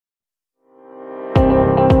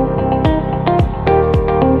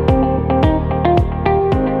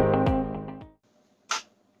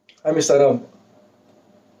Hi, Mr. Ram.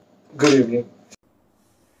 Good evening.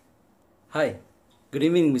 Hi, good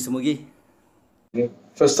evening, Mr. Mugi.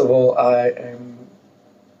 First of all, I am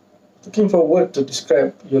looking forward to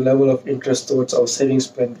describe your level of interest towards our savings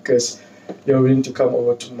plan because you're willing to come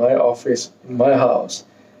over to my office in my house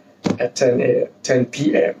at 10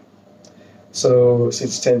 p.m. So,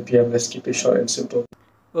 since 10 p.m., let's keep it short and simple.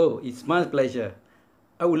 Oh, it's my pleasure.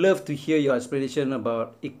 I would love to hear your explanation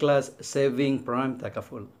about IKHLAS Saving Prime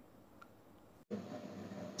Takaful.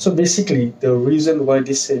 So, basically, the reason why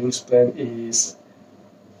this savings plan is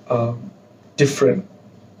um, different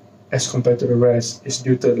as compared to the rest is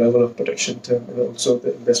due to the level of protection term and also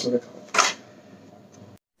the investment account.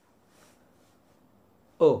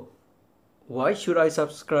 Oh, why should I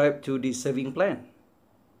subscribe to this saving plan?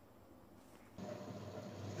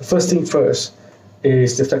 The first thing first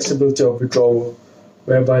is the flexibility of withdrawal,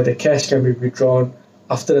 whereby the cash can be withdrawn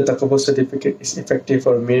after the Takaful certificate is effective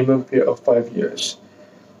for a minimum period of 5 years.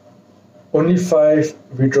 Only 5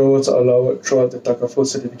 withdrawals are allowed throughout the Takaful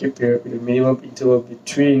certificate period, with a minimum interval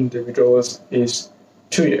between the withdrawals is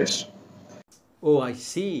 2 years. Oh, I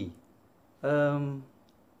see.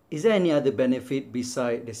 Is there any other benefit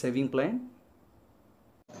beside the saving plan?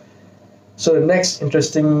 So the next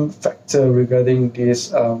interesting factor regarding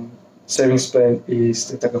this savings plan is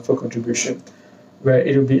the Takaful contribution, where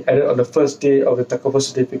it will be added on the first day of the Takaful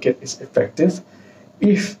certificate is effective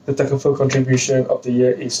if the Takaful contribution of the year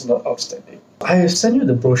is not outstanding. I have sent you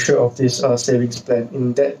the brochure of this savings plan.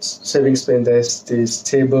 In that savings plan, there's this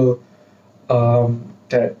table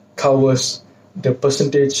that covers the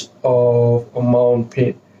percentage of amount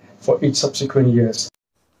paid for each subsequent years.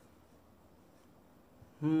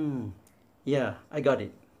 Yeah, I got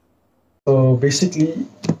it. So basically,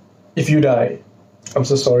 if you die, I'm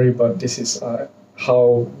so sorry, but this is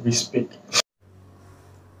how we speak.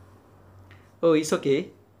 Oh, it's okay.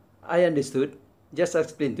 I understood. Just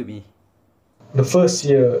explain to me. The first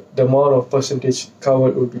year, the amount of percentage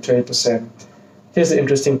covered would be 20%. Here's the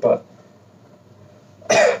interesting part.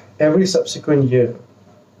 Every subsequent year,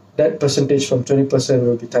 that percentage from 20%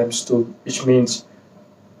 will be times 2, which means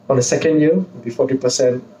on the second year will be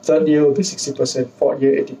 40%, third year will be 60%, fourth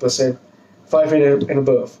year 80%, 5 year and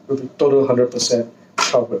above will be total 100%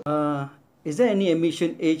 covered. Is there any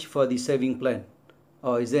admission age for the saving plan?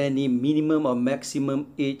 Or is there any minimum or maximum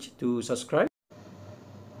age to subscribe?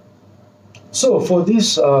 So for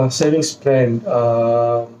this savings plan,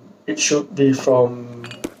 it should be from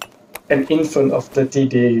an infant of 30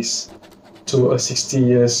 days to a 60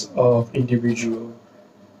 years of individual,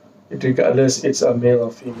 regardless it's a male or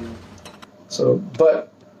female. So,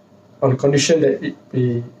 but on condition that it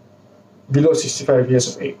be below 65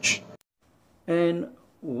 years of age. And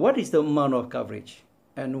what is the amount of coverage?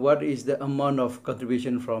 And what is the amount of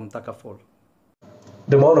contribution from Takaful?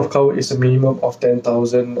 The amount of cover is a minimum of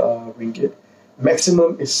 10,000 ringgit.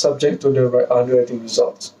 Maximum is subject to the underwriting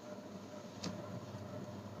results.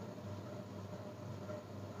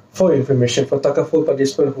 For information, for Takaful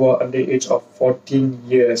participants who are under the age of 14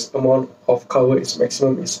 years, amount of cover is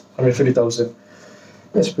maximum is 150,000.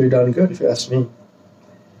 That's pretty darn good if you ask me.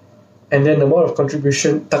 And then the amount of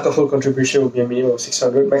contribution, Takaful contribution will be a minimum of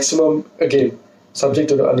 600. Maximum, again, subject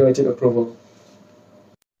to the underwriting approval.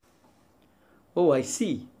 Oh, I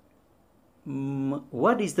see.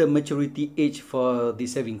 What is the maturity age for the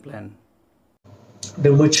saving plan?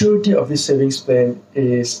 The maturity of this savings plan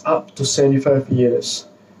is up to 75 years,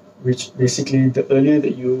 which basically the earlier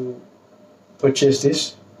that you purchase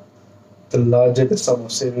this, the larger the sum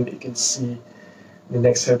of saving that you can see in the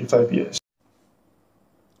next 75 years.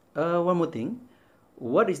 One more thing.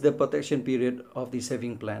 What is the protection period of the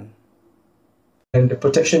saving plan? And the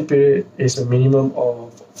protection period is a minimum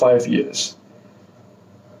of 5 years.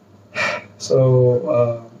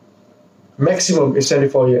 So maximum is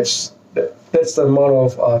 74 years. That's the amount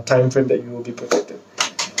of time frame that you will be protected.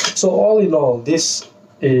 So all in all, this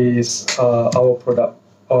is our product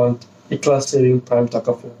on IKHLAS Saving Prime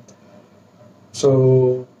Takaful.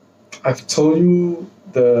 So I've told you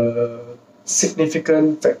the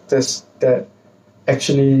significant factors that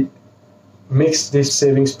actually makes this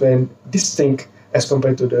savings plan distinct as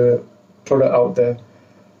compared to the product out there.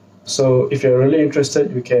 So if you're really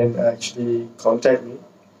interested, you can actually contact me.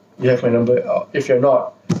 You have my number. If you're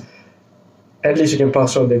not, at least you can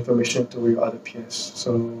pass on the information to your other peers.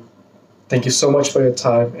 So thank you so much for your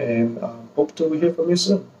time and hope to hear from you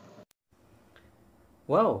soon.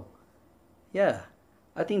 Wow. Yeah.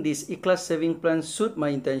 I think this IKHLAS saving plan suit my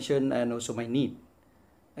intention and also my need.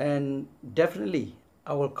 And definitely,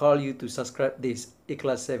 I will call you to subscribe this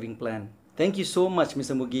IKHLAS saving plan. Thank you so much,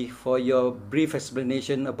 Mr. Mugi, for your brief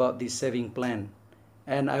explanation about this saving plan.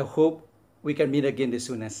 and I hope we can meet again the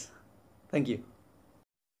soonest. Thank you.